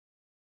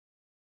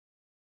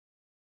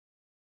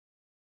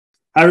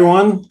Hi,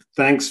 everyone.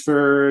 Thanks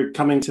for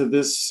coming to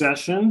this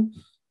session.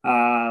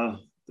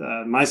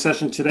 My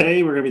session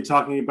today, we're going to be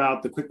talking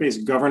about the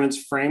Quickbase Governance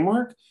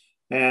Framework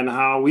and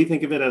how we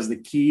think of it as the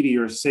key to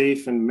your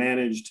safe and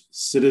managed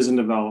citizen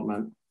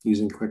development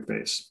using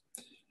Quickbase.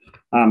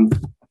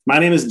 My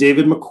name is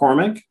David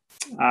McCormick.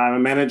 I'm a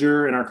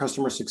manager in our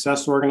customer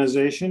success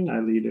organization. I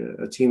lead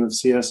a team of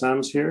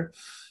CSMs here.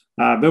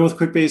 I've been with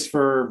Quickbase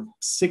for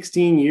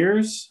 16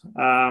 years.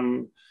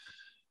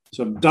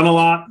 So I've done a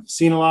lot,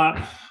 seen a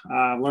lot,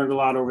 learned a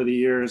lot over the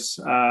years.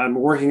 I'm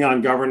working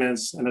on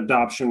governance and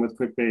adoption with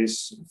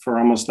Quickbase for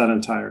almost that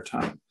entire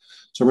time.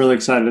 So I'm really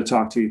excited to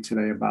talk to you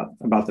today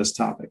about this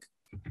topic.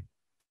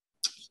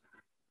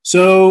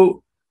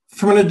 So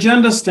from an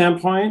agenda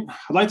standpoint,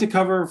 I'd like to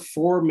cover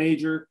four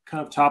major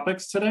kind of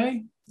topics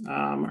today.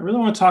 I really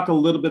want to talk a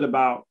little bit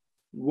about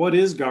what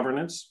is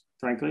governance.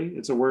 Frankly,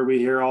 it's a word we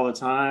hear all the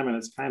time and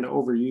it's kind of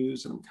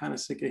overused and I'm kind of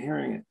sick of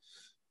hearing it.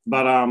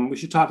 But we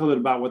should talk a little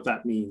bit about what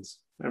that means.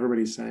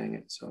 Everybody's saying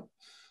it. So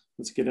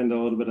let's get into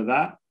a little bit of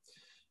that.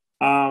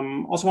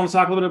 Also want to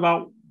talk a little bit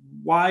about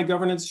why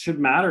governance should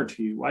matter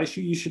to you. Why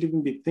you should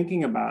even be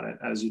thinking about it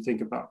as you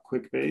think about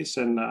Quickbase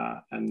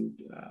and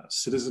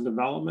citizen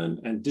development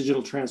and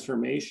digital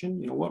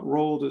transformation. You know, what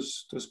role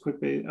does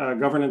Quickbase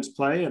governance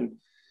play and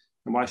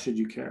why should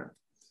you care?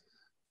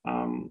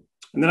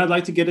 And then I'd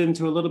like to get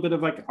into a little bit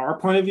of like our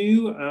point of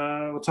view.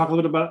 We'll talk a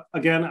little bit about,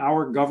 again,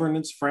 our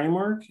governance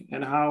framework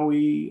and how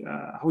we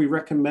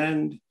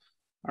recommend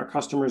our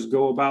customers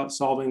go about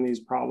solving these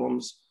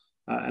problems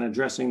and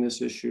addressing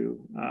this issue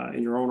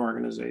in your own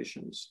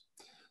organizations.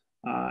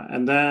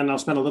 And then I'll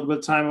spend a little bit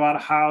of time about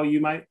how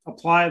you might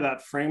apply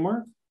that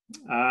framework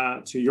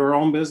to your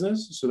own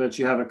business so that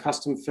you have a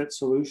custom fit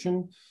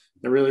solution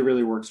that really,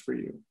 really works for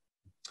you.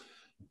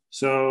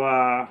 So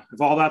if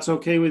all that's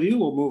okay with you,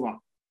 we'll move on.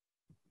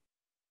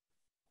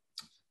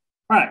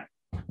 All right,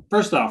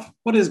 first off,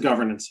 what is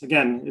governance?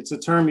 Again, it's a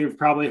term you've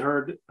probably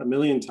heard a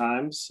million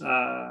times,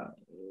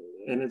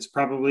 and you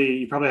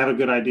probably have a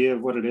good idea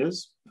of what it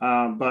is.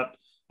 But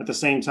at the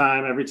same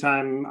time, every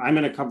time I'm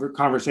in a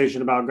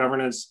conversation about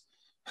governance,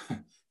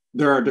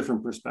 there are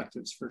different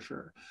perspectives for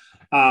sure.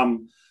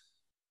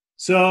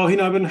 So, you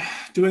know, I've been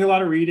doing a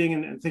lot of reading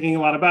and thinking a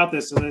lot about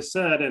this, as I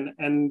said,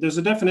 and there's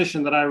a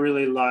definition that I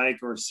really like,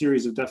 or a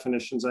series of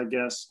definitions, I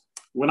guess.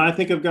 When I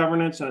think of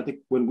governance, and I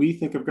think when we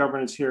think of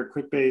governance here at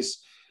Quickbase,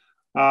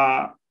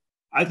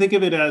 I think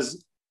of it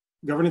as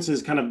governance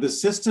is kind of the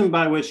system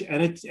by which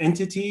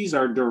entities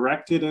are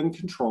directed and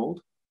controlled,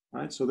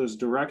 right? So there's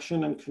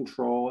direction and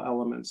control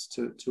elements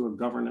to a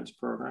governance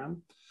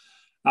program.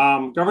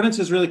 Governance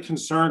is really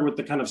concerned with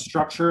the kind of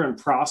structure and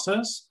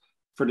process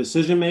for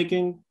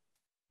decision-making,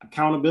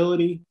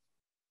 accountability,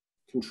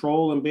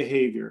 control, and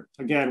behavior.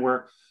 Again,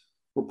 we're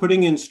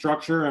putting in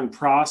structure and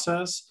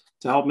process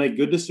to help make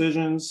good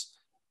decisions,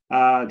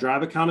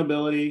 drive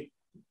accountability,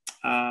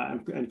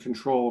 and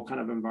control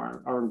kind of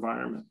our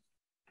environment.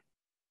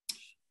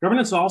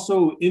 Governance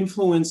also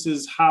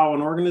influences how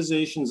an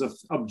organization's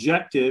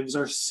objectives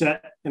are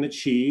set and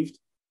achieved,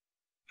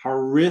 how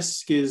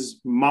risk is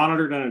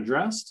monitored and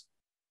addressed,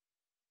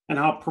 and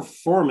how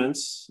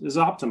performance is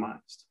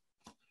optimized,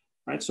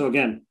 right? So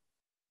again,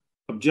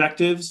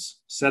 objectives,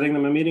 setting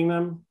them and meeting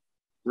them,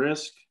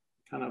 risk,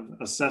 kind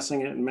of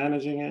assessing it and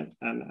managing it,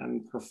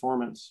 and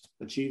performance,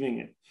 achieving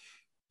it.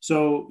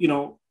 So, you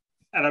know,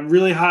 at a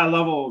really high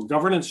level,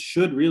 governance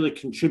should really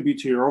contribute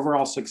to your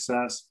overall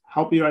success,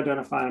 help you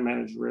identify and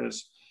manage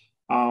risk,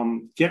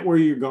 get where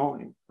you're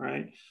going,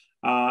 right?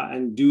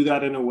 And do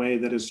that in a way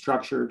that is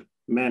structured,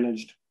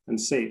 managed, and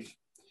safe.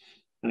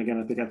 And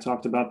again, I think I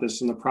talked about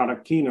this in the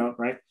product keynote,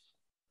 right?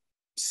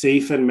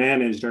 Safe and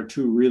managed are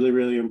two really,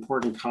 really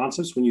important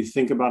concepts when you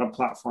think about a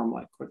platform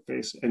like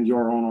Quickbase and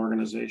your own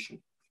organization.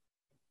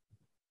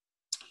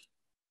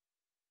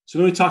 So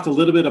then we talked a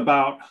little bit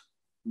about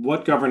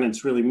what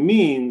governance really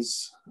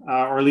means,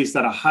 or at least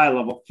at a high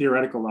level,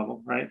 theoretical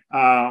level, right?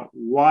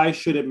 Why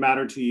should it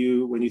matter to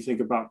you when you think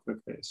about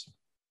Quickbase?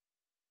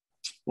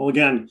 Well,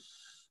 again,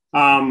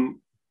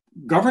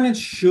 governance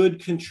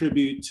should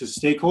contribute to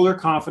stakeholder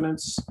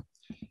confidence.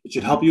 It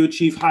should help you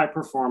achieve high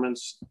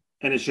performance,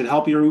 and it should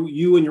help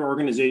you and your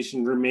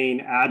organization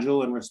remain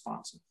agile and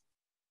responsive.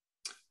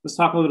 Let's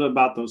talk a little bit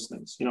about those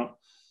things. You know,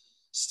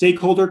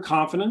 stakeholder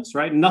confidence,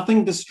 right?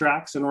 Nothing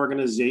distracts an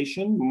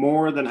organization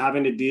more than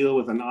having to deal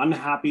with an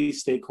unhappy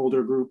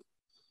stakeholder group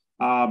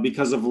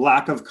because of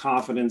lack of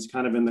confidence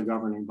kind of in the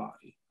governing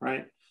body,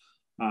 right?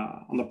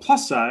 On the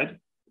plus side,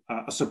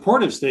 a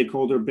supportive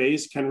stakeholder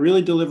base can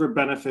really deliver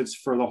benefits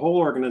for the whole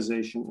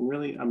organization in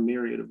really a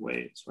myriad of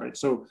ways, right?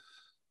 So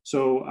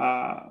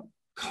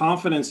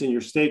confidence in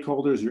your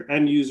stakeholders, your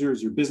end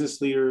users, your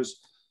business leaders,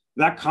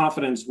 that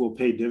confidence will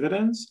pay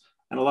dividends.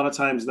 And a lot of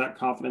times that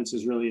confidence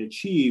is really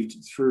achieved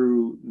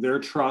through their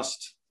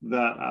trust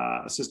that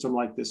a system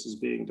like this is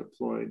being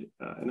deployed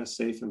in a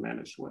safe and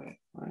managed way,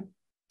 right?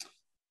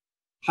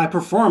 High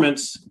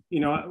performance, you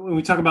know, when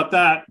we talk about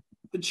that,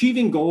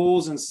 achieving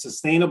goals and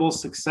sustainable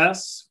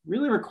success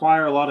really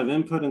require a lot of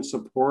input and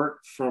support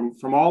from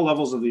all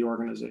levels of the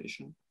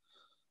organization.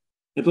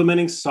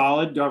 Implementing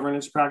solid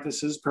governance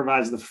practices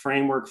provides the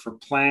framework for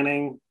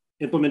planning,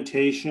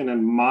 implementation,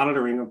 and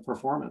monitoring of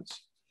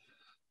performance.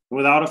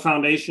 Without a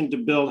foundation to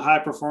build high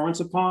performance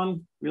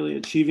upon, really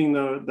achieving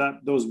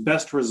those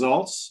best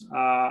results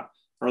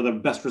or the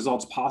best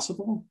results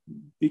possible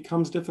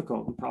becomes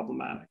difficult and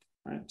problematic,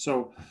 right?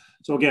 So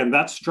again,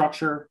 that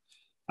structure,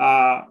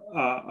 a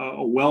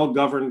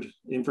well-governed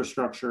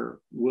infrastructure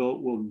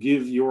will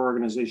give your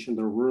organization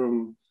the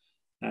room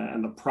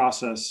and the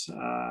process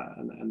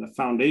and the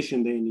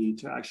foundation they need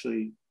to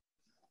actually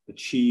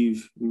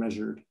achieve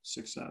measured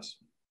success.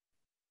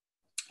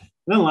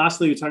 And then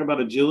lastly, we talk about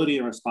agility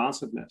and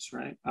responsiveness,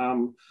 right?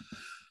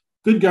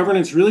 Good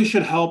governance really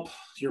should help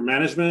your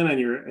management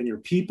and your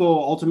people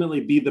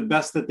ultimately be the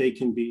best that they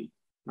can be,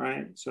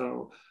 right?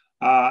 So,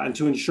 and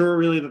to ensure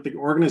really that the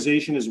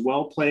organization is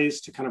well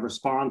placed to kind of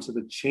respond to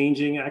the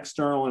changing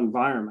external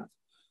environment.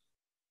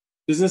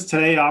 Business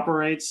today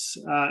operates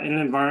in an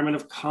environment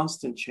of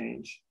constant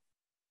change.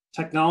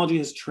 Technology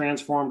has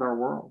transformed our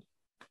world.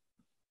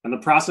 And the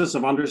process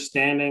of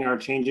understanding our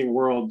changing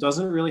world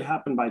doesn't really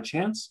happen by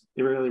chance.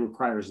 It really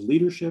requires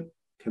leadership,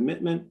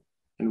 commitment,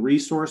 and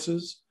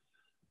resources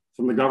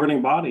from the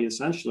governing body,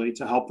 essentially,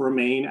 to help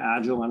remain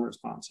agile and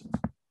responsive.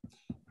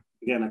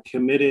 Again, a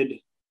committed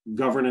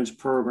governance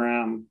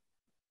program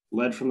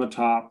led from the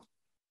top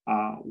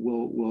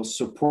will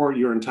support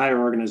your entire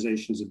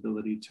organization's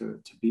ability to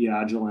be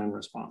agile and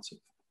responsive.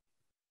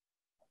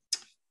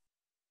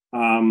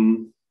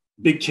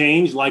 Big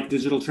change like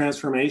digital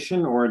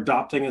transformation or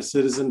adopting a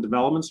citizen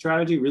development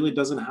strategy really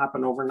doesn't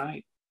happen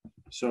overnight.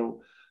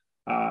 So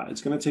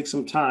it's going to take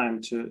some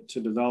time to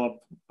develop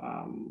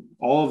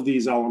all of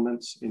these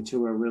elements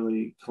into a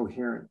really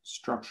coherent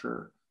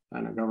structure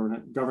and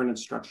a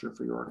governance structure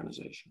for your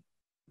organization.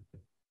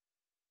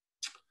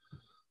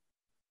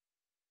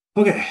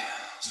 Okay,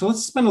 so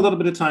let's spend a little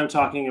bit of time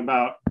talking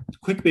about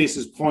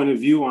Quickbase's point of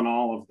view on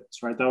all of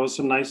this, right? That was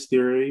some nice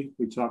theory.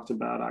 We talked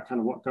about kind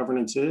of what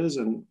governance is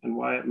and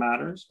why it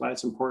matters, why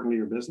it's important to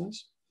your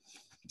business.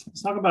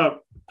 Let's talk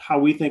about how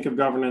we think of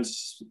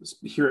governance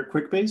here at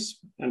Quickbase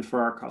and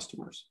for our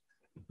customers.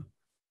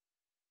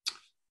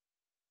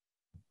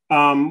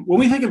 When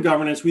we think of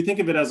governance, we think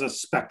of it as a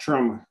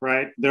spectrum,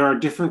 right? There are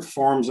different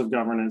forms of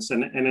governance.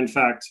 And in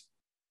fact,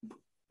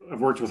 I've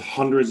worked with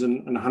hundreds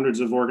and hundreds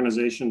of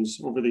organizations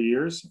over the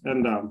years,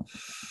 and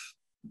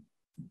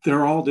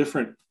they're all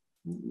different.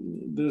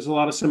 There's a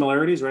lot of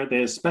similarities, right?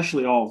 They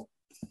especially all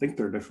think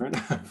they're different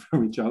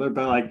from each other,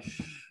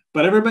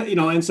 but everybody,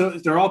 and so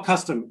they're all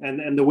custom,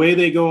 and the way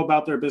they go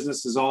about their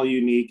business is all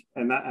unique,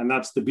 and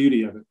that's the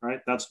beauty of it,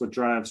 right? That's what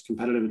drives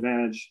competitive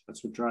advantage.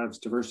 That's what drives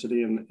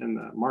diversity in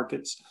the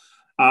markets.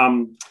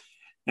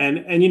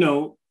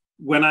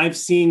 When I've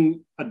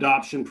seen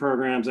adoption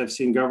programs, I've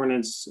seen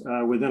governance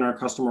within our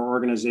customer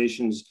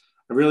organizations,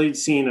 I've really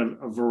seen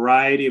a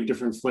variety of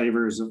different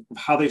flavors of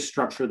how they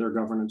structure their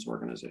governance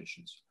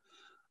organizations.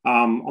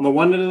 On the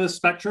one end of the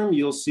spectrum,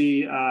 you'll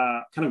see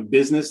kind of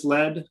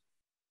business-led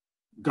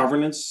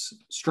governance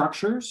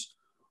structures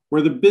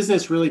where the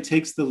business really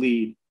takes the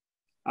lead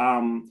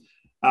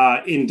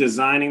in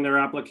designing their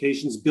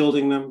applications,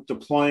 building them,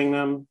 deploying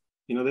them.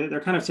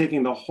 They're kind of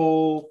taking the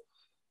whole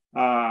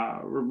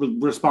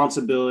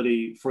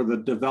responsibility for the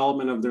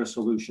development of their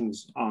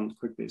solutions on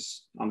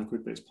Quickbase, on the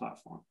Quickbase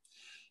platform.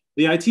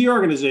 The IT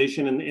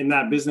organization in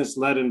that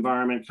business-led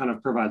environment kind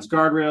of provides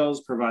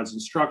guardrails, provides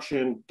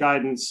instruction,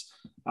 guidance,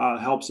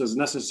 helps as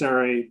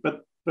necessary,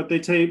 but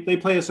they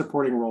play a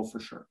supporting role for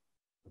sure.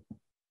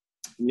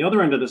 On the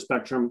other end of the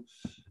spectrum,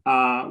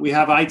 we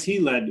have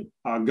IT-led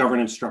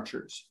governance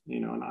structures,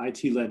 and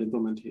IT-led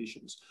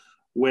implementations,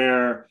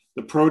 where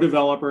the pro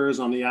developers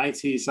on the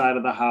IT side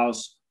of the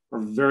house are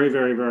very,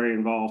 very, very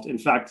involved. In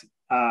fact,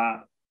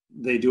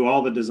 they do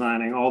all the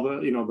designing, all the,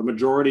 the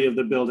majority of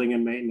the building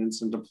and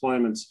maintenance and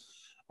deployments.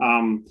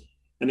 And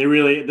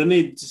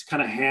they just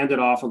kind of hand it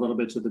off a little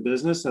bit to the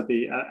business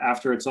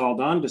after it's all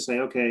done to say,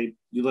 okay,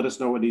 you let us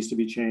know what needs to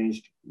be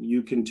changed.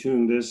 You can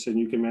tune this and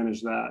you can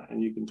manage that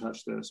and you can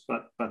touch this,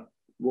 but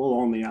we'll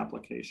own the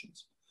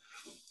applications.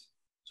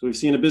 So we've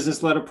seen a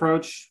business-led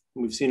approach,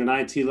 we've seen an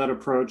IT-led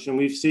approach, and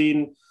we've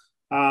seen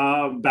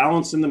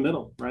balance in the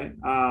middle, right?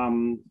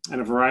 And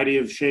a variety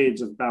of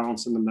shades of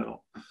balance in the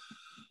middle.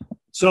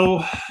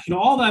 So,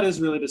 all that is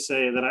really to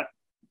say that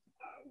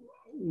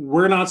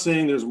we're not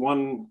saying there's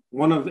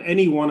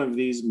any one of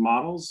these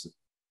models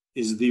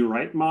is the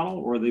right model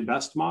or the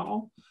best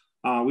model.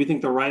 We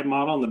think the right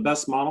model and the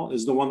best model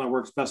is the one that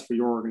works best for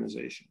your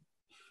organization.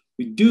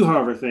 We do,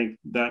 however, think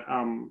that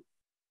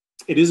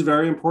it is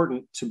very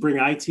important to bring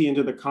IT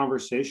into the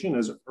conversation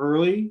as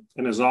early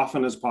and as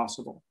often as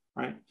possible,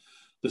 right?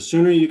 The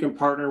sooner you can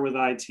partner with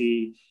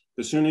IT,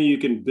 the sooner you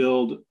can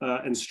build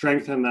and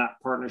strengthen that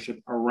partnership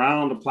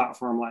around a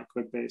platform like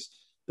Quickbase,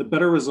 the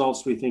better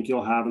results we think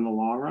you'll have in the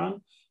long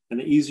run, and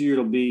the easier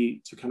it'll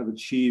be to kind of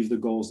achieve the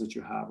goals that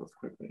you have with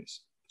Quickbase.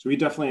 So we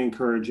definitely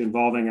encourage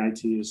involving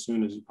IT as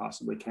soon as you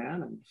possibly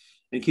can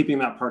and keeping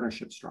that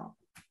partnership strong.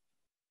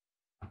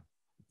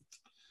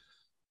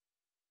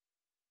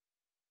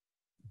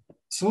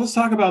 So let's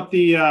talk about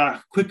the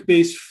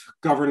Quickbase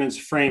Governance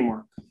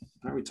Framework.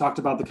 We talked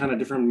about the kind of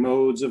different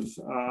modes of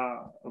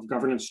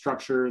governance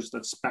structures,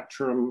 that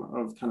spectrum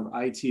of kind of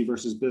IT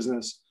versus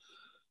business.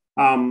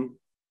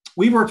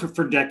 We've worked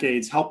for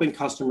decades helping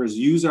customers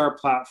use our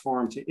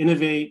platform to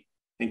innovate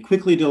and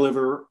quickly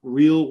deliver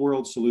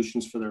real-world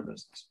solutions for their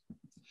business.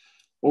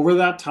 Over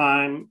that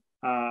time,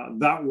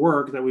 that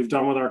work that we've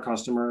done with our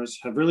customers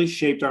have really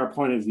shaped our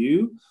point of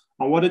view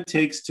on what it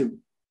takes to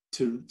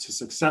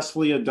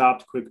successfully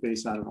adopt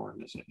Quickbase at an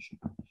organization.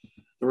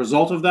 The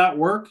result of that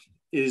work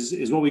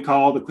is what we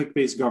call the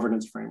Quickbase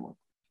Governance Framework.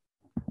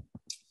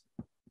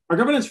 Our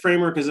governance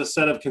framework is a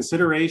set of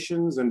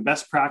considerations and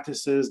best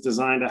practices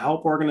designed to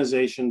help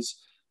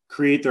organizations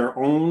create their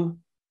own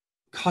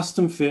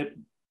custom-fit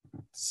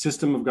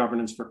system of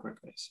governance for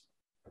Quickbase.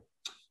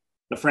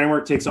 The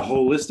framework takes a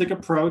holistic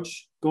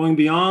approach, going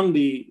beyond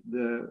the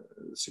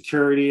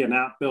security and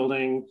app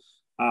building,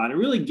 and it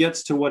really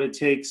gets to what it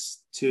takes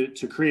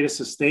to create a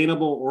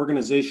sustainable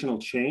organizational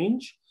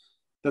change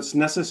that's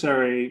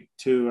necessary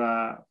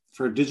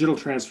for digital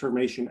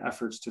transformation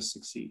efforts to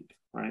succeed,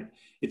 right?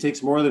 It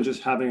takes more than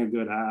just having a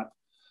good app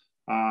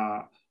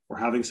or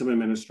having some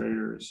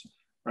administrators,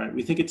 right?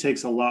 We think it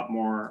takes a lot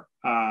more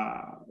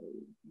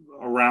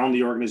around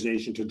the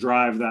organization to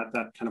drive that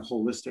kind of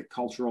holistic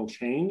cultural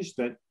change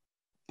that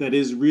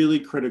is really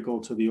critical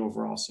to the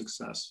overall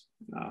success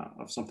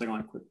of something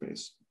like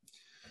Quickbase.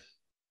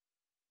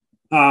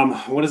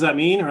 What does that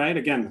mean, right?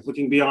 Again,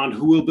 looking beyond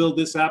who will build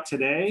this app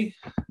today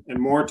and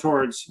more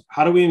towards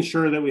how do we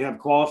ensure that we have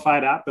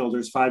qualified app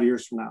builders 5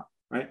 years from now,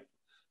 right?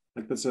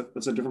 Like that's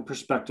a different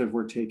perspective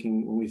we're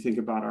taking when we think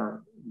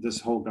about this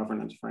whole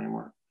governance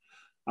framework.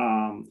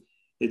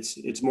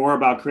 It's more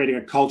about creating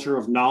a culture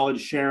of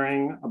knowledge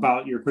sharing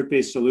about your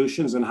Quickbase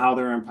solutions and how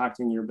they're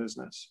impacting your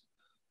business,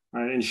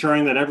 right?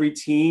 Ensuring that every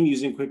team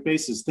using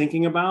Quickbase is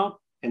thinking about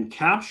and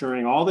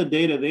capturing all the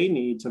data they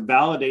need to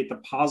validate the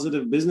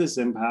positive business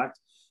impact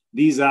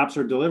these apps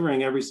are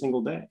delivering every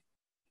single day,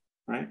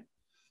 right?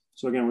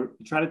 So again,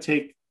 we try to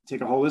take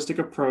a holistic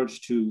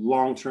approach to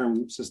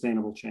long-term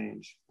sustainable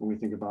change when we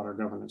think about our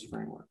governance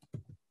framework.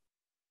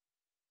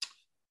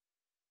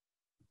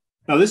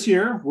 Now this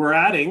year, we're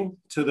adding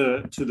to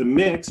the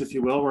mix, if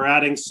you will, we're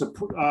adding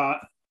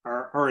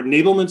our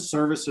enablement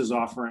services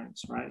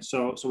offerings, right?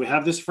 So we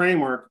have this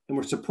framework and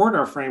we support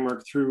our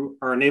framework through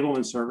our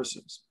enablement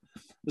services.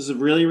 This is a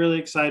really, really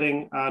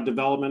exciting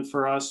development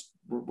for us.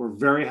 We're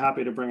very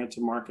happy to bring it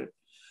to market.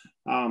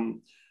 And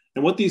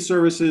what these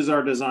services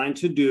are designed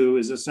to do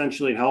is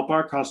essentially help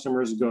our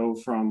customers go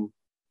from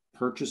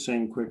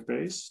purchasing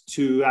Quickbase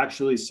to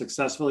actually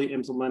successfully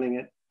implementing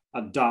it,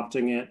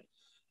 adopting it,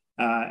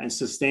 and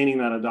sustaining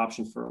that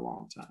adoption for a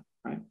long time,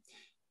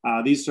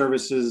 right? These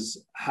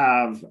services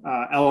have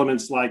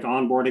elements like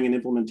onboarding and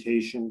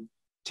implementation,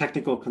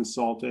 technical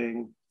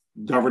consulting,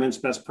 governance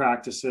best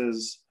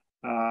practices,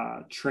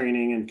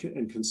 training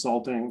and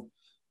consulting,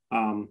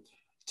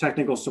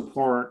 technical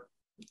support,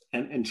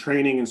 and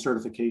training and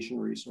certification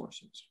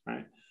resources,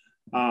 right?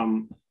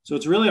 So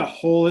it's really a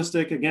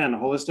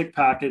holistic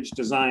package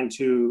designed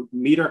to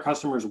meet our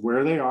customers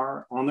where they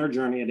are on their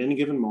journey at any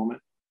given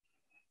moment.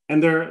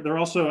 And they're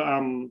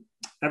also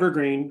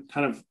evergreen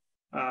kind of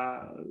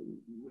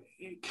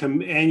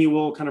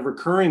annual kind of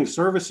recurring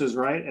services,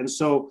 right? And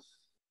so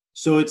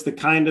it's the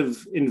kind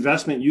of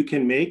investment you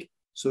can make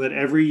so that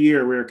every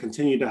year we're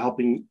continuing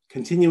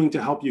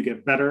to help you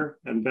get better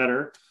and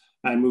better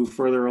and move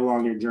further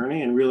along your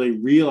journey and really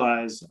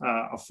realize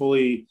a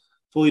fully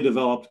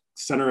developed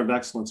center of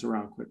excellence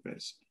around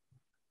Quickbase.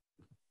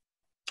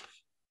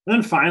 And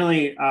then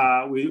finally,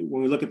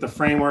 when we look at the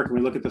framework and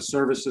we look at the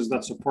services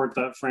that support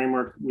that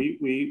framework,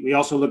 we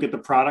also look at the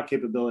product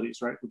capabilities,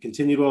 right? We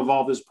continue to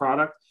evolve this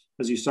product,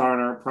 as you saw in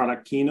our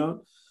product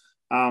keynote.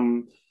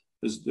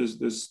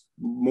 There's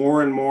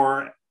more and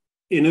more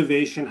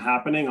innovation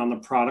happening on the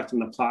product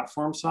and the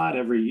platform side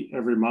every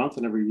month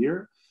and every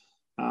year.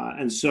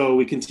 And so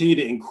we continue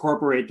to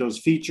incorporate those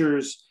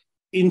features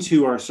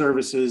into our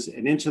services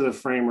and into the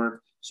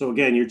framework. So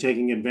again, you're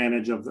taking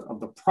advantage of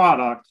the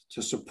product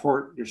to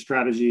support your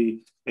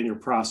strategy and your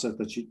process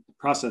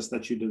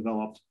that you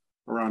developed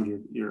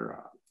around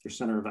your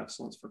center of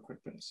excellence for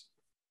Quickbase.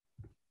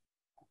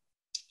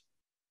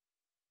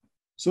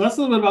 So that's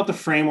a little bit about the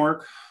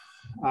framework,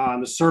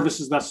 the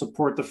services that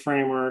support the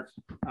framework,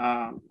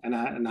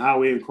 and how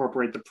we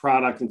incorporate the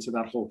product into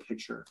that whole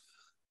picture.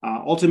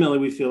 Ultimately,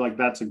 we feel like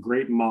that's a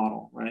great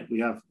model, right? We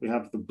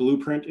have the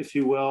blueprint, if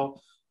you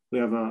will. We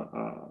have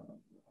a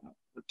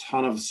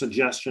ton of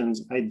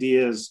suggestions,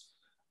 ideas.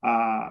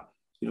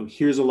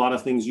 Here's a lot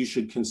of things you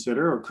should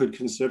consider or could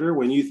consider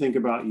when you think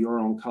about your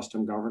own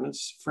custom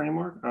governance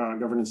framework,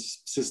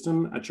 governance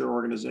system at your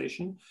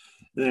organization.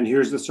 And then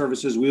here's the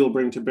services we'll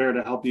bring to bear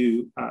to help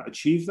you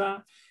achieve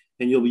that.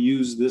 And you'll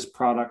use this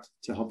product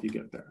to help you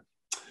get there.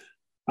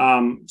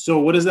 So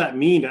what does that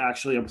mean to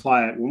actually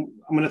apply it? I'm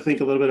going to think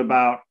a little bit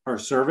about our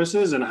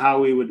services and how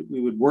we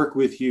would work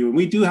with you. And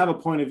we do have a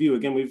point of view.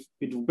 Again, we've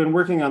been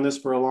working on this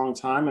for a long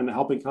time and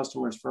helping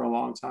customers for a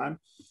long time.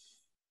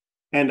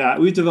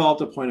 And we've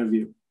developed a point of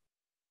view.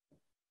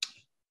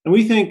 And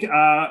we think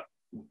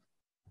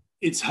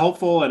it's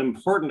helpful and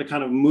important to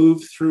kind of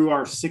move through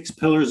our 6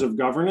 pillars of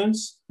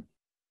governance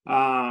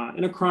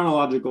in a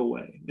chronological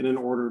way, in an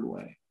ordered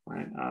way,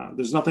 right?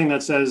 There's nothing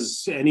that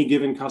says any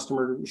given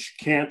customer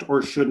can't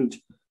or shouldn't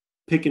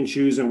pick and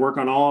choose and work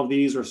on all of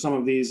these or some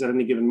of these at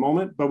any given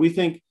moment. But we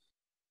think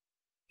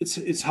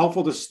it's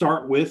helpful to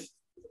start with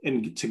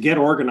and to get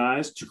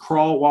organized, to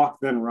crawl, walk,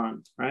 then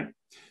run, right?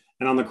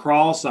 And on the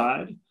crawl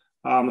side,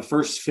 the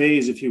first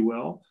phase, if you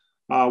will,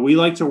 we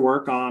like to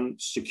work on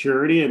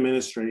security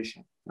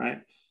administration, right?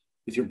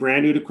 If you're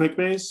brand new to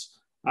Quickbase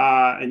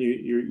and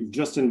you've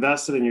just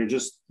invested and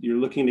you're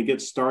looking to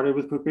get started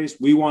with Quickbase,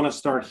 we want to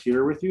start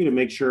here with you to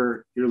make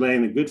sure you're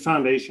laying a good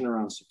foundation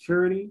around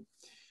security,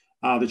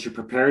 that you're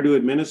prepared to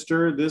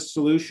administer this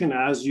solution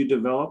as you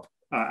develop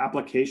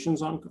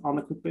applications on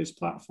the Quickbase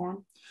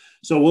platform.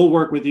 So we'll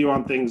work with you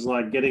on things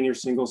like getting your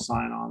single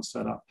sign-on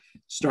set up,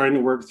 starting to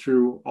work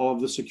through all of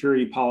the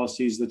security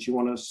policies that you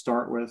want to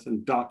start with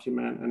and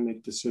document and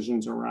make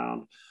decisions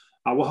around.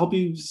 We'll help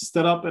you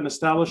set up and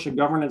establish a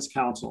governance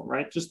council,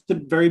 right? Just the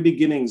very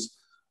beginnings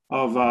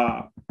of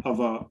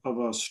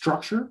a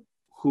structure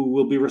who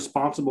will be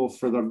responsible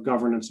for the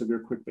governance of your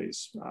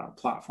Quickbase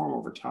platform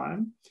over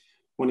time.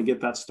 Want to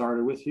get that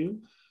started with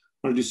you.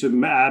 Want to do some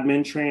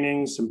admin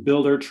training, some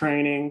builder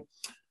training,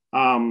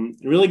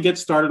 really get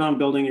started on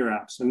building your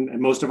apps. And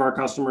most of our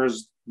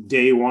customers,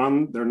 day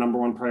one, their number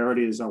one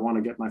priority is I want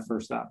to get my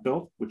first app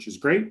built, which is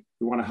great.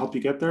 We want to help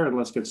you get there and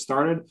let's get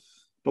started.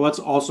 But let's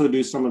also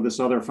do some of this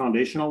other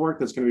foundational work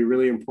that's going to be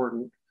really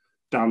important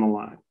down the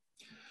line.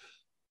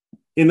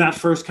 In that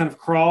first kind of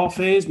crawl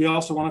phase, we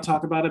also want to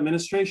talk about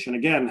administration.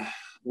 Again,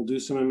 we'll do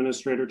some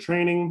administrator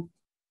training.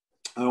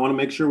 I want to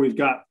make sure we've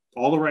got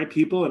all the right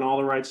people in all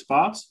the right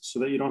spots so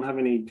that you don't have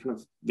any kind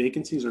of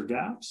vacancies or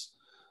gaps.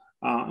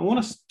 I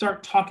want to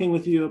start talking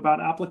with you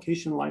about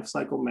application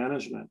lifecycle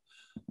management,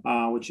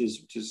 which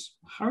is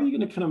how are you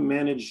going to kind of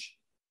manage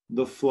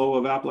the flow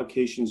of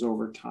applications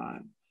over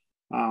time?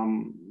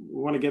 We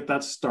want to get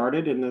that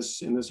started in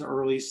this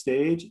early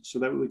stage so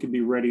that we can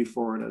be ready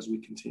for it as we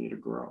continue to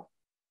grow.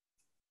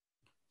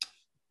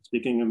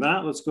 Speaking of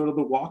that, let's go to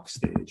the walk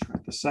stage,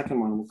 right? The second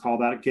one, we'll call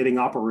that getting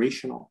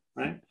operational,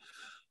 right?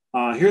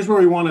 Here's where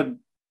we want to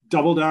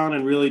double down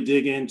and really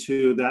dig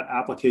into that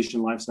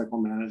application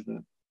lifecycle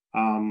management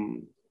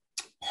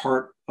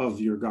part of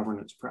your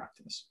governance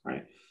practice,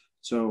 right?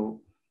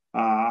 So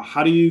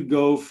how do you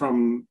go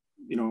from,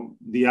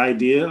 the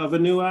idea of a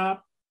new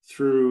app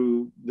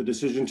through the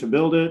decision to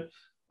build it,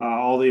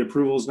 all the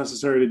approvals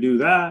necessary to do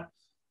that,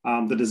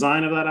 the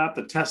design of that app,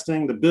 the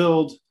testing, the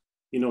build,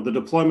 the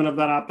deployment of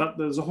that app.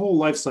 There's a whole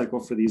life cycle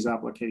for these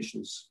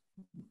applications.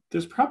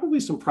 There's probably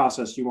some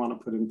process you want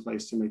to put in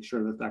place to make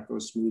sure that that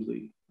goes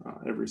smoothly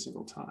every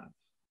single time.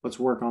 Let's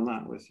work on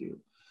that with you.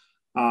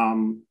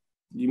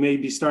 You may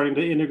be starting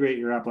to integrate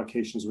your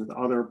applications with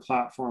other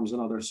platforms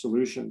and other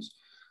solutions.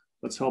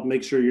 Let's help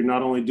make sure you're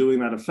not only doing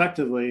that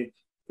effectively,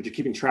 but you're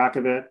keeping track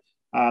of it,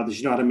 that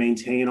you know how to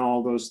maintain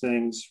all those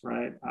things,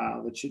 right?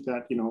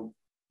 That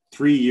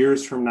 3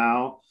 years from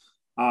now,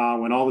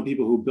 when all the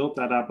people who built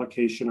that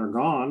application are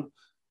gone,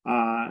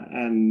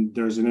 and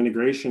there's an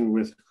integration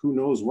with who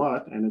knows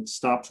what, and it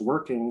stops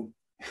working,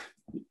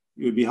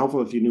 it would be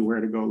helpful if you knew where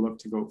to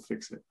go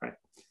fix it, right?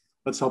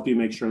 Let's help you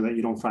make sure that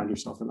you don't find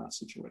yourself in that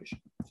situation.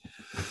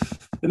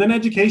 And then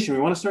education, we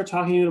want to start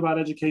talking to you about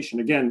education.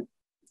 Again,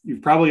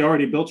 you've probably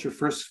already built your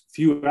first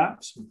few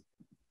apps.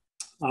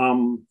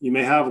 You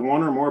may have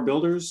one or more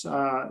builders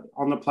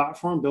on the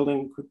platform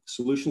building quick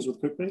solutions with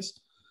Quickbase.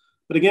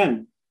 But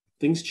again,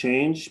 things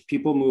change,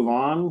 people move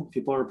on,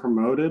 people are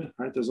promoted,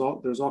 right? There's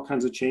all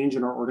kinds of change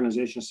in our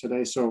organizations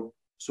today. So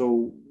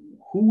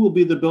who will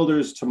be the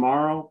builders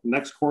tomorrow,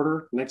 next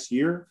quarter, next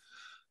year?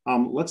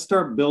 Let's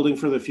start building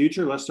for the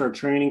future. Let's start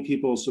training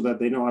people so that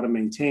they know how to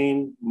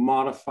maintain,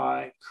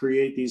 modify,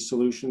 create these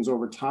solutions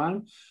over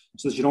time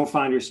so that you don't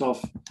find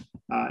yourself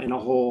in a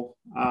hole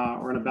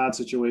or in a bad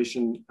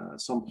situation at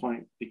some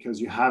point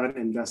because you haven't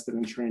invested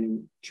in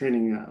training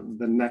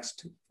the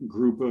next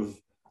group of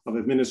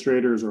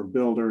administrators or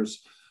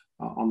builders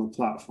on the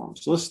platform.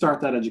 So let's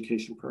start that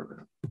education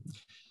program.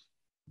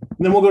 And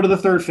then we'll go to the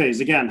third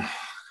phase. Again,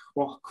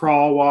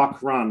 crawl,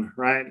 walk, run,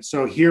 right?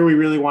 So here we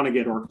really want to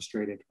get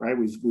orchestrated, right?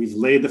 We've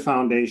laid the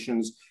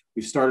foundations.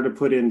 We've started to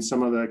put in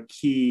some of the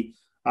key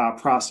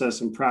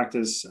process and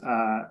practice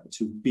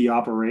to be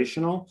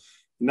operational.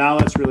 Now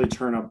let's really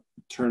turn up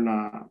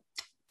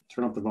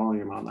the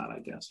volume on that, I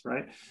guess,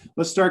 right?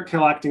 Let's start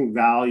collecting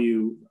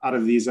value out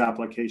of these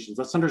applications.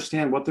 Let's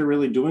understand what they're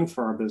really doing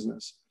for our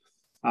business.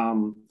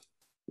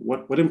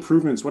 What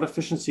improvements, what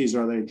efficiencies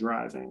are they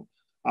driving?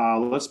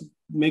 Let's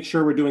make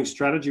sure we're doing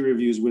strategy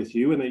reviews with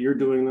you and that you're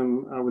doing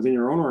them within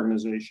your own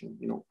organization.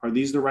 Are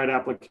these the right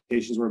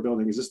applications we're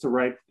building? Is this the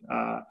right,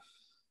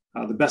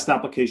 the best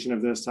application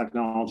of this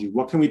technology?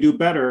 What can we do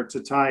better to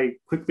tie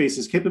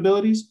Quickbase's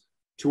capabilities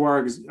to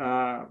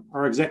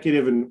our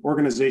executive and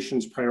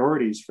organization's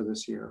priorities for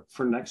this year,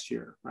 for next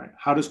year, right?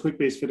 How does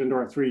Quickbase fit into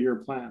our 3-year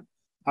plan?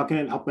 How can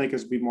it help make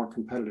us be more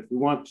competitive? We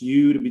want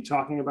you to be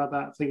talking about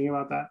that, thinking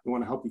about that. We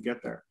want to help you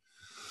get there.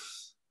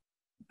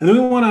 And then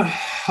we want to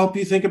help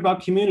you think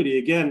about community.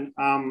 Again,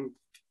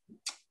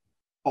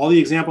 all the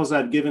examples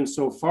I've given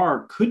so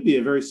far could be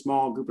a very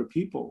small group of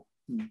people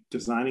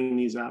designing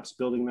these apps,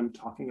 building them,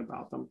 talking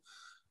about them.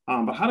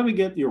 But how do we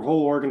get your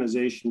whole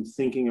organization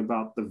thinking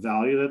about the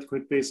value that the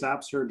Quickbase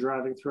apps are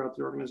driving throughout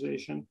the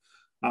organization,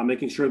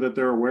 making sure that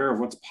they're aware of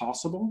what's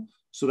possible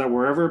so that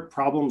wherever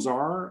problems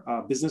are,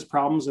 business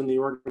problems in the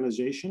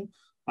organization,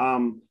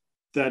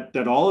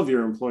 that all of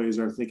your employees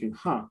are thinking,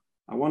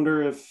 I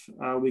wonder if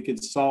we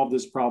could solve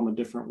this problem a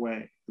different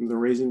way. And they're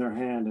raising their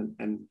hand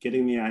and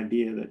getting the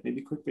idea that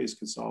maybe Quickbase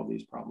could solve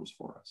these problems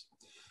for us.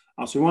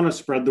 So we want to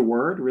spread the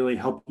word, really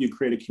help you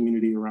create a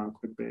community around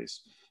Quickbase.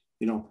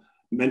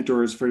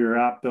 Mentors for your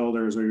app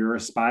builders or your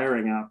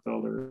aspiring app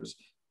builders.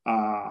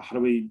 How do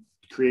we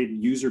create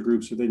user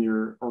groups within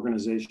your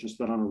organization so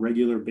that on a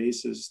regular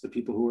basis, the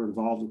people who are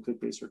involved in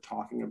Quickbase are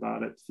talking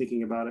about it,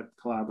 thinking about it,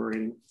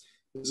 collaborating.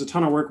 There's a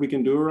ton of work we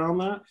can do around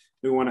that.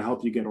 We want to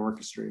help you get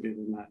orchestrated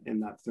in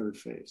that third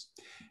phase.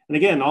 And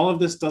again, all of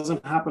this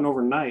doesn't happen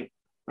overnight,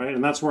 right?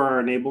 And that's where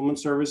our enablement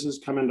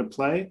services come into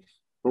play,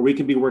 where we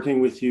can be working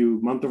with you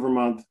month over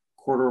month,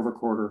 quarter over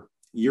quarter,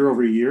 year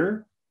over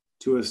year,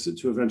 to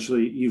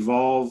eventually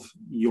evolve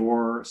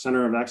your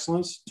center of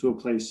excellence to a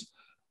place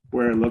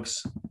where it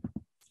looks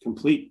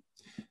complete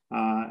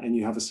and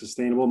you have a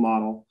sustainable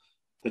model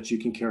that you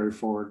can carry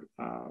forward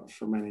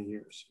for many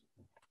years.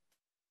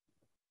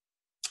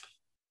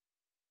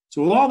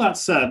 So with all that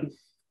said,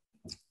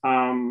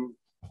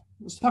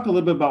 let's talk a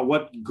little bit about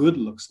what good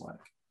looks like.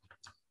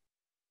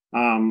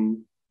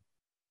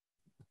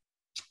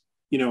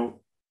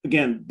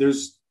 Again,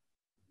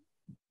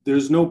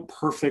 there's no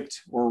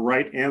perfect or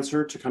right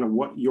answer to kind of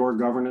what your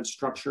governance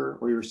structure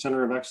or your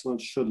center of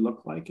excellence should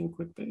look like in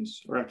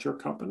Quickbase or at your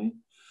company.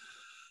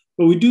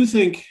 But we do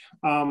think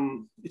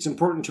it's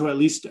important to at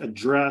least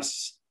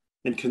address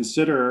and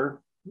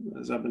consider,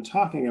 as I've been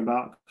talking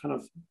about, kind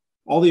of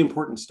all the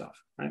important stuff,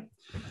 right?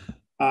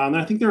 And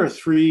I think there are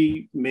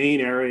three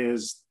main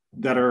areas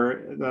that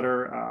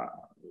are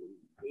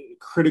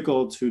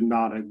critical to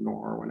not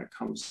ignore when it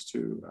comes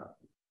to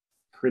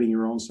creating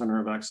your own center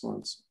of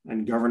excellence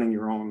and governing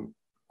your own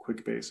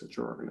Quickbase at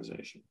your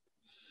organization.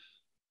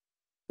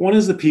 One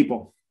is the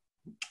people.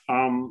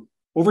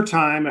 Over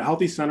time, a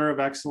healthy center of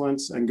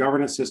excellence and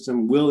governance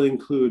system will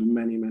include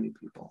many, many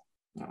people.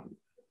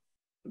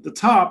 At the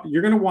top,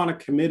 you're going to want a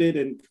committed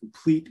and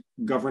complete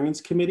governance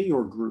committee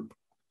or group.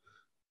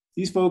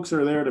 These folks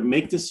are there to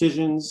make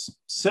decisions,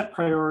 set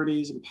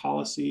priorities and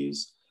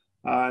policies,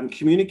 and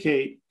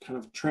communicate kind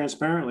of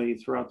transparently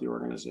throughout the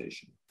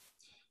organization.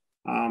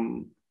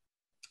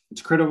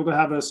 It's critical to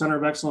have a center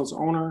of excellence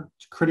owner.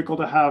 It's critical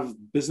to have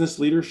business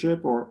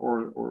leadership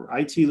or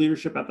IT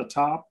leadership at the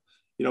top.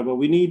 But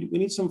we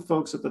need some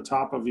folks at the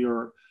top of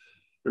your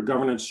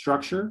governance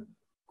structure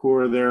who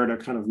are there to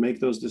kind of make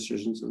those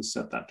decisions and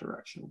set that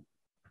direction.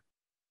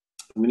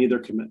 We need their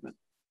commitment.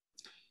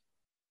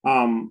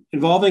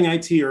 Involving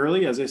IT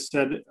early, as I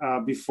said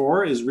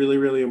before, is really,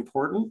 really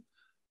important,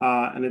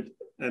 and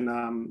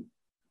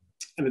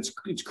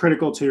it's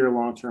critical to your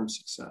long-term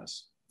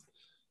success.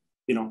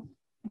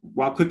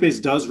 While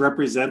Quickbase does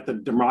represent the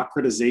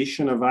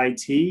democratization of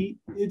IT,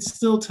 it's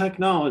still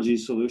technology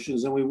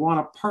solutions, and we want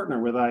to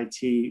partner with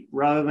IT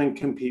rather than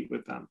compete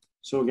with them.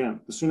 So again,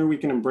 the sooner we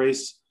can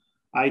embrace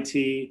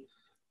IT,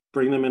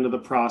 bring them into the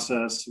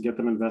process, get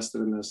them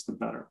invested in this, the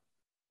better.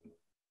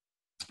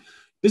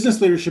 Business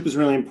leadership is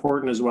really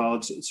important as well.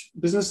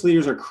 Business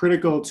leaders are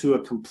critical to a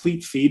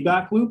complete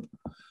feedback loop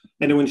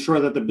and to ensure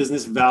that the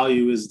business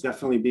value is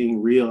definitely being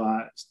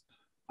realized.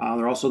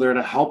 They're also there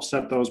to help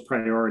set those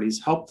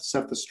priorities, help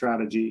set the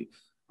strategy,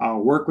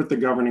 work with the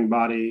governing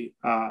body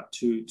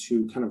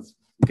to kind of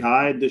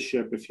guide the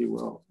ship, if you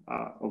will,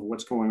 of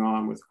what's going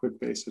on with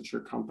Quickbase at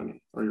your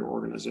company or your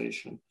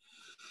organization.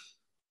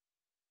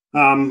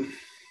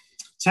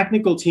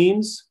 Technical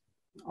teams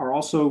are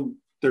also,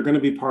 they're going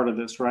to be part of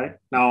this, right?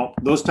 Now,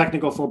 those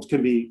technical folks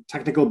can be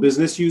technical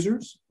business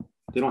users.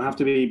 They don't have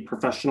to be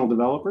professional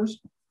developers,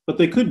 but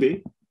they could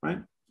be, right?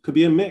 Could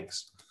be a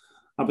mix.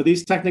 But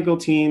these technical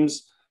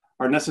teams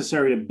are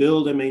necessary to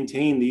build and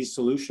maintain these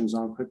solutions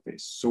on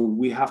Quickbase. So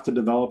we have to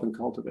develop and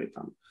cultivate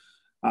them.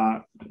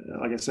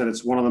 Like I said,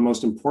 it's one of the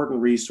most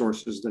important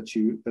resources that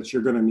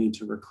you're going to need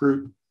to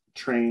recruit,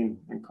 train,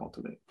 and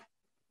cultivate.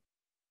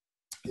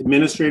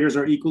 Administrators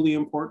are equally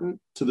important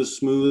to the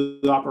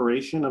smooth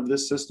operation of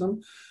this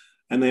system,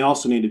 and they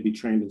also need to be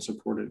trained and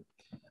supported.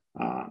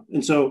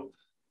 And so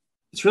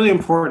it's really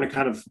important to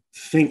kind of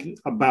think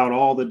about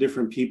all the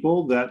different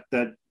people that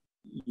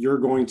you're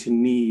going to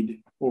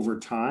need over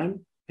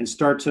time and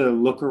start to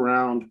look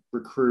around,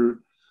 recruit,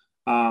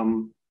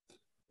 and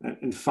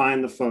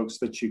find the folks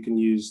that you can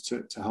use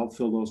to help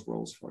fill those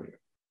roles for you.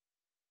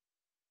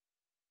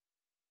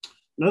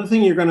 Another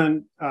thing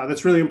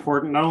that's really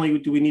important, not only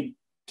do we need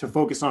to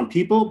focus on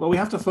people, but we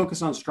have to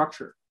focus on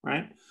structure,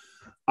 right?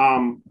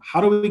 How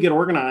do we get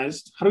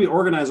organized? How do we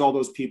organize all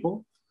those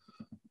people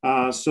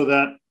so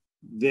that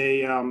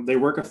they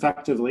work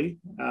effectively,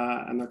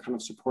 and they're kind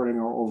of supporting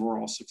our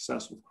overall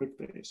success with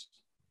Quickbase.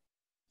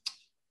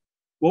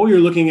 What you're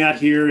looking at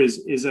here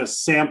is a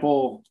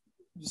sample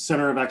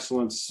center of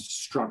excellence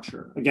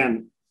structure.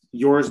 Again,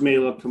 yours may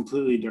look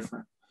completely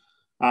different.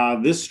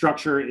 This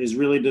structure is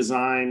really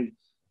designed,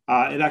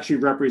 it actually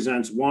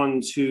represents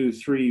 1, 2,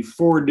 3,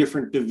 4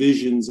 different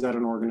divisions at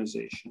an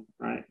organization,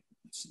 right?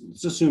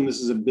 Let's assume this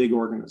is a big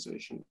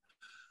organization.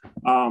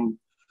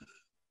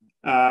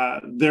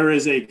 There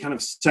is a kind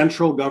of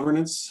central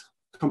governance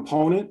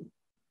component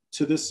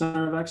to this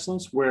center of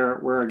excellence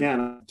where again,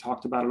 I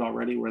talked about it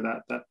already, where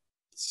that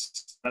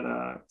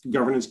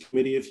governance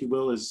committee, if you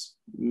will, is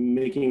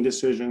making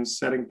decisions,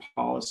 setting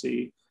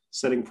policy,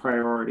 setting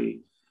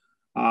priority.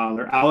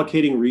 They're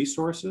allocating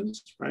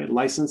resources, right?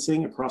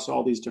 Licensing across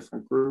all these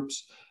different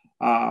groups.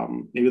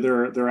 Maybe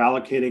they're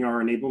allocating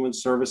our enablement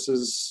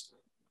services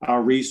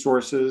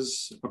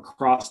resources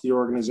across the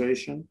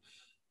organization.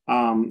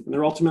 And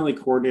they're ultimately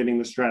coordinating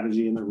the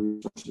strategy and the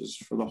resources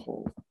for the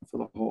whole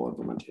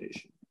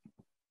implementation.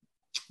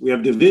 We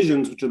have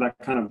divisions, which are that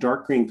kind of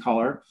dark green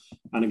color.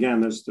 And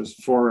again, there's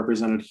 4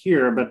 represented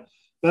here, but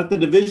at the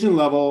division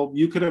level,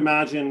 you could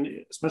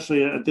imagine,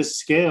 especially at this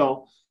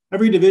scale,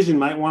 every division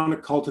might want to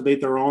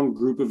cultivate their own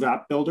group of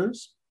app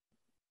builders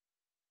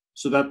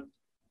so that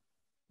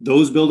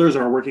those builders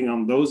are working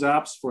on those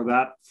apps for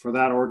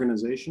that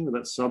organization, or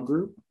that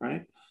subgroup,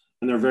 right?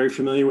 And they're very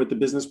familiar with the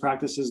business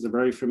practices. They're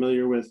very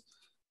familiar with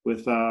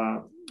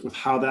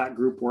how that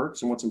group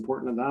works and what's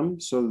important to them.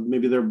 So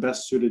maybe they're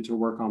best suited to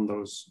work on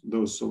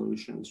those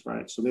solutions,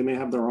 right? So they may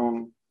have their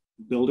own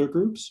builder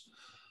groups.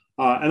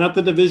 And at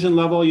the division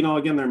level,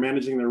 again, they're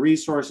managing their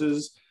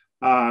resources,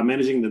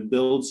 managing the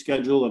build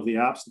schedule of the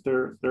apps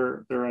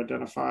that they're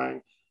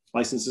identifying,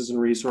 licenses and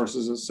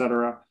resources, et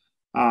cetera.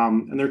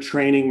 And they're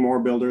training more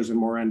builders and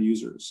more end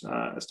users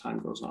as time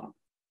goes on.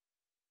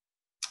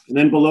 And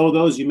then below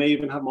those, you may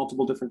even have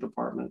multiple different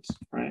departments,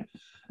 right?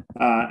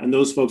 And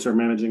those folks are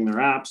managing their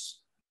apps.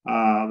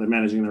 They're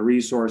managing their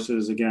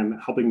resources, again,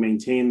 helping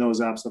maintain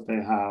those apps that they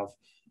have.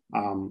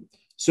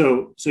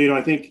 So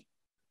I think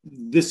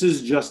this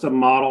is just a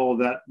model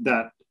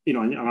that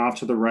and off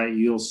to the right,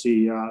 you'll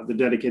see the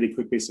dedicated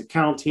Quickbase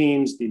account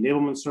teams, the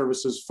enablement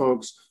services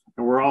folks,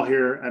 and we're all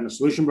here, and the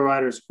solution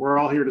providers, we're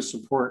all here to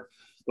support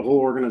the whole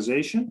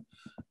organization.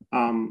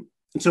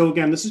 And so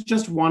again, this is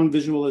just one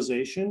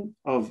visualization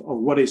of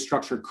what a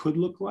structure could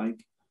look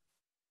like.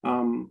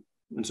 And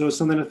so it's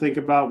something to think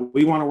about.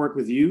 We want to work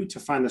with you to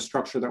find the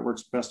structure that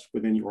works best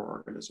within your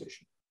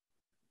organization.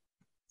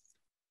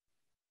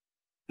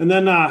 And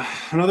then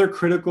another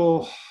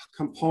critical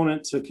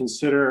component to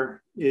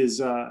consider is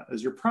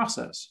your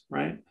process,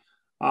 right?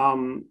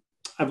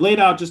 I've laid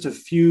out just a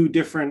few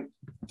different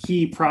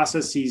key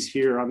processes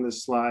here on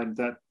this slide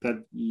that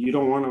you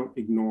don't want to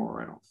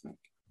ignore, I don't think,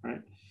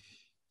 right?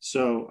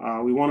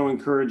 So we want to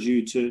encourage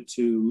you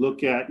to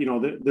look at,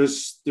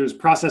 there's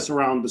process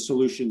around the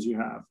solutions you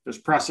have. There's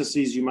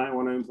processes you might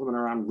want to implement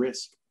around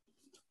risk,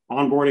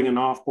 onboarding and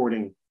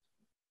offboarding,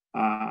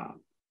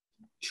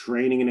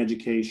 training and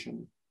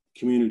education,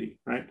 community,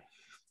 right?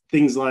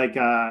 Things like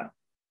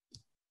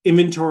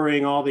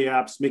inventorying all the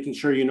apps, making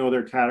sure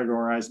they're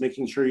categorized,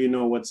 making sure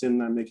what's in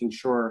them, making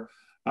sure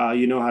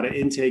you know how to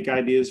intake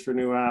ideas for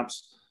new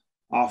apps,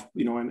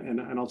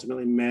 and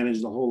ultimately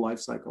manage the whole life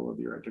cycle of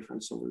your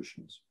different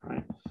solutions,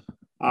 right?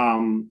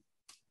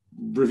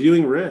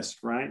 Reviewing risk,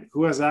 right?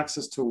 Who has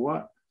access to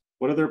what?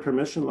 What are their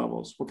permission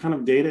levels? What kind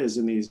of data is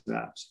in these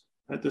apps?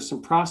 Right? There's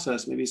some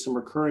process, maybe some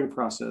recurring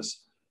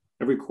process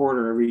every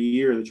quarter, every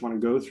year that you want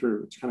to go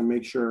through to kind of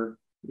make sure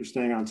you're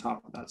staying on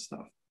top of that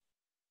stuff.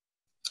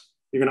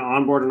 You're going to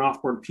onboard and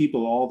offboard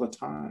people all the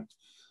time,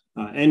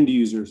 end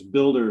users,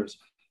 builders.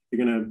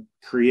 You're going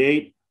to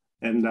create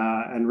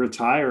and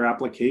retire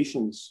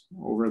applications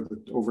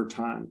over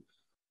time.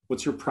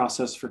 What's your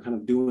process for kind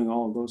of doing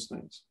all of those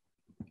things?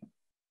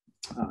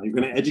 You're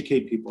going to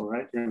educate people,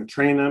 right? You're going to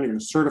train them. You're going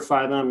to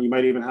certify them. You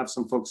might even have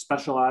some folks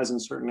specialize in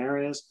certain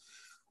areas.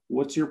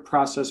 What's your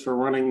process for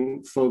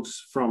running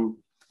folks from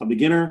a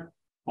beginner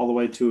all the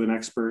way to an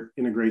expert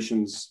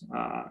integrations,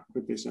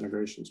 Quickbase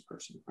integrations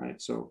person,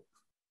 right? So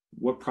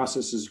what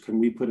processes can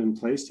we put in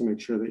place to make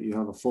sure that you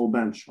have a full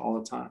bench all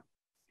the time?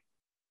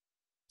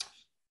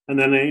 And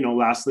then,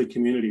 lastly,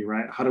 community,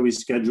 right? How do we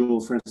schedule,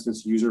 for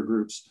instance, user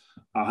groups?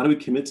 How do we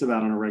commit to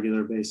that on a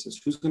regular basis?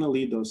 Who's going to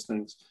lead those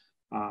things?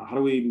 How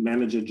do we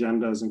manage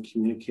agendas and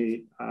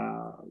communicate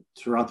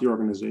throughout the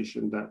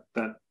organization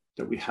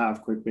that we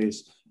have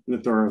Quickbase, and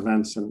that there are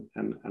events and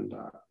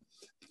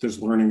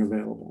there's learning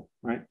available,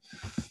 right?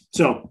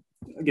 So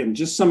again,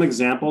 just some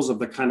examples of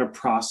the kind of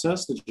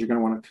process that you're going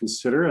to want to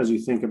consider as you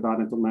think about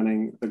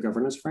implementing the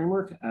governance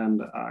framework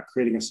and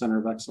creating a center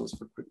of excellence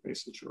for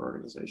Quickbase at your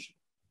organization.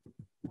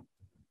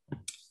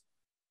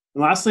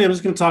 And lastly, I'm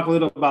just going to talk a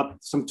little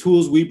about some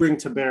tools we bring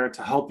to bear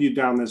to help you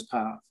down this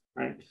path,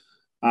 right?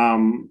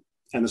 And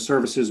the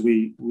services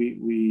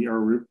we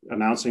are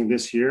announcing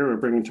this year or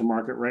bringing to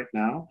market right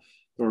now.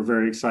 We're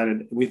very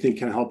excited. We think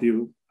can help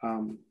you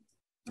on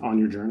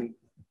your journey.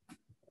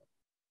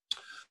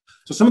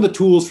 So some of the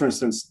tools, for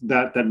instance,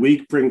 that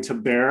we bring to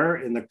bear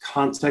in the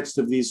context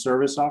of these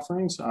service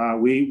offerings,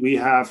 we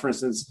have, for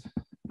instance,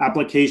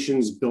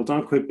 applications built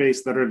on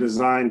Quickbase that are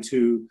designed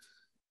to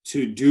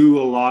do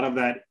a lot of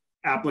that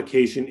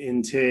application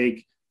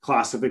intake,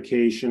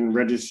 classification,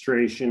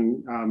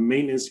 registration,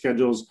 maintenance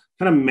schedules,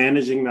 kind of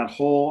managing that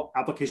whole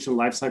application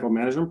lifecycle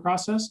management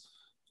process.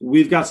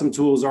 We've got some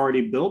tools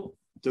already built,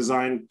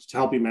 designed to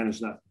help you manage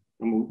that,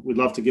 and we'd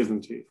love to give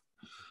them to you.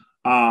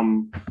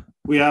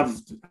 We have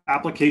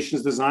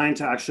applications designed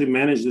to actually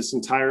manage this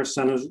entire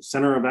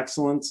center of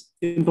excellence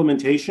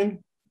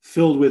implementation,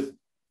 filled with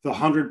the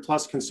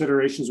 100+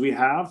 considerations we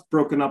have,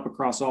 broken up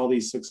across all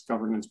these 6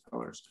 governance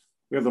pillars.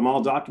 We have them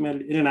all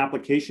documented in an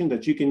application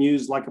that you can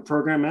use like a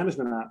program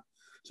management app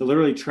to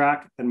literally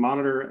track and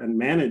monitor and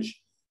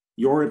manage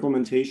your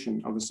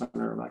implementation of the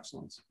center of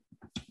excellence.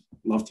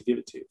 Love to give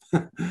it to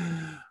you.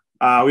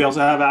 We also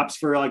have apps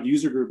for like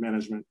user group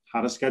management,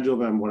 how to schedule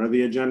them, what are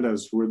the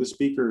agendas, who are the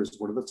speakers,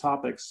 what are the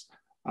topics.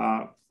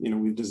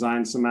 We've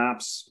designed some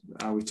apps.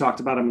 We've talked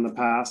about them in the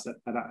past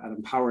at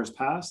Empower's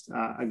Past.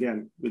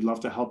 Again, we'd love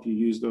to help you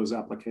use those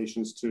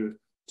applications to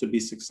be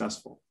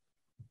successful.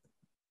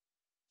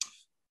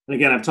 And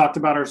again, I've talked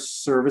about our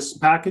service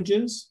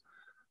packages.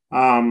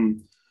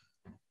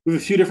 We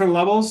have a few different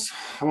levels.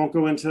 I won't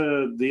go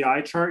into the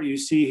eye chart you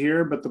see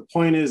here, but the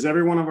point is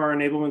every one of our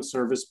enablement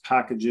service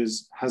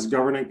packages has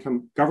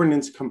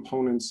governance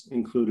components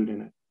included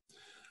in it.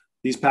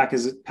 These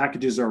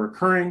packages are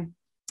recurring.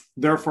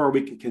 Therefore,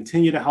 we can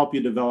continue to help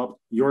you develop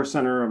your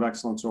center of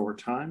excellence over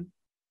time.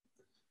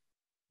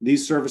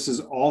 These services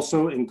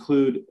also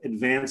include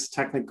advanced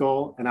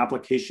technical and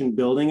application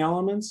building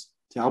elements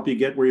to help you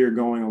get where you're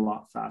going a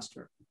lot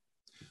faster.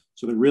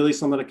 So they're really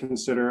something to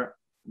consider.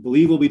 I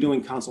believe we'll be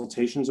doing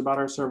consultations about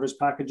our service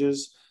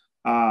packages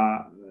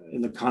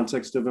in the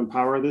context of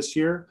Empower this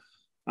year.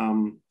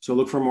 So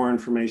look for more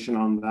information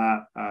on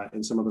that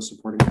in some of the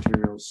supporting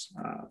materials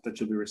that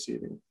you'll be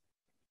receiving.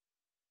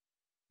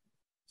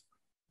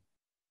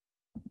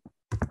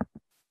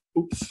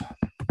 Oops.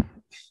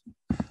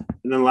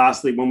 And then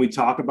lastly, when we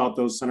talk about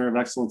those center of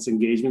excellence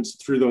engagements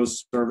through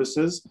those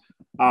services,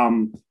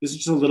 this is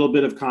just a little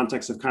bit of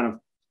context of kind of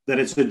that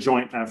it's a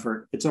joint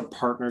effort. It's a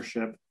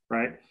partnership,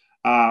 right?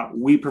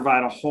 We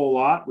provide a whole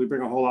lot. We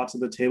bring a whole lot to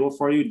the table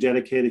for you,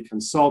 dedicated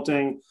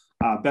consulting,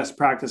 best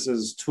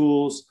practices,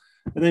 tools,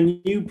 and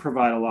then you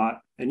provide a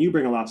lot and you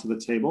bring a lot to the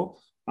table.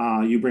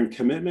 You bring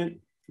commitment,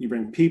 you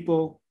bring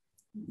people,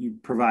 you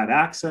provide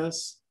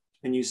access,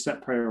 and you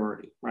set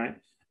priority, right?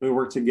 We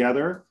work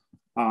together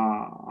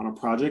on a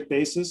project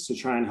basis to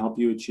try and help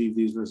you achieve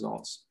these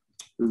results.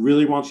 We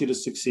really want you to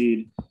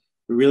succeed.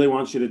 We really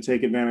want you to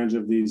take advantage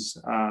of these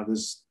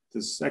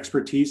this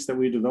expertise that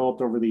we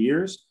developed over the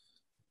years.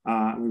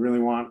 We really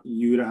want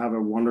you to have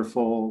a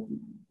wonderful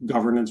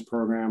governance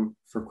program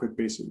for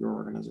Quickbase at your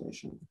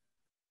organization.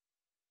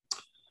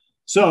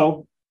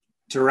 So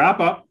to wrap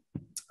up,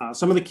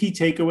 some of the key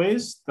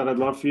takeaways that I'd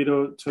love for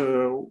you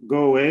to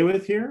go away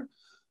with here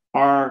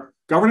are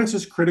governance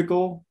is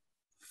critical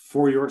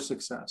for your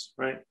success,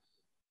 right?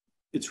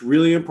 It's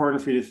really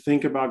important for you to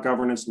think about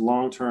governance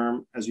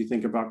long-term as you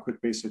think about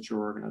Quickbase at your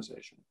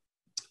organization.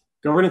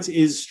 Governance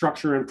is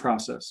structure and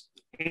process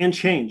and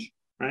change,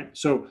 right?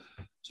 So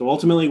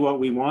ultimately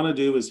what we want to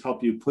do is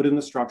help you put in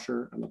the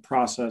structure and the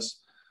process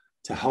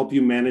to help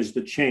you manage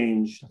the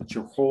change that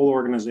your whole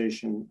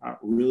organization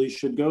really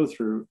should go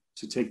through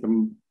to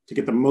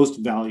get the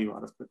most value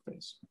out of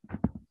Quickbase.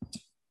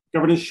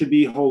 Governance should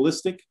be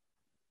holistic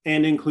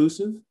and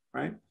inclusive,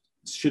 right?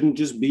 It shouldn't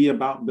just be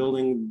about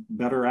building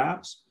better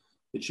apps.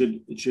 It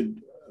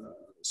should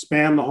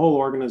span the whole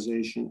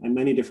organization and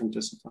many different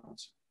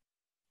disciplines.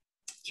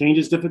 Change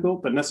is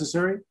difficult, but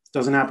necessary. It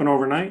doesn't happen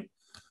overnight.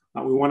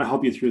 We want to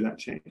help you through that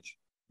change.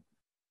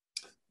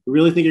 We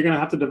really think you're going to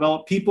have to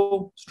develop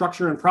people,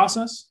 structure, and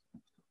process.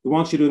 We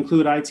want you to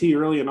include IT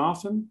early and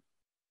often.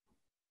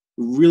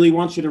 We really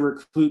want you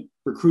to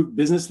recruit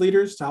business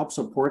leaders to help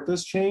support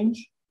this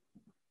change.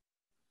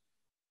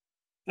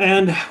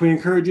 And we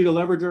encourage you to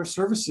leverage our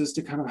services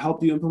to kind of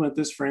help you implement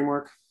this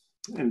framework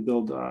and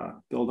build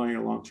on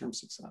your long-term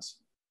success.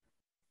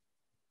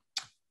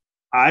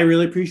 I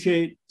really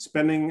appreciate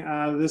spending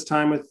this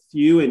time with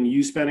you and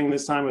you spending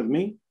this time with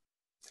me.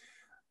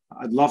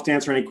 I'd love to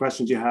answer any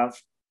questions you have.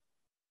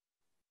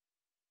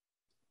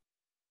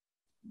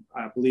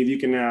 I believe you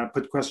can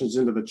put questions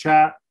into the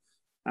chat,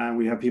 and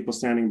we have people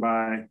standing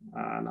by,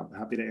 and I'm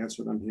happy to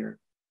answer them here.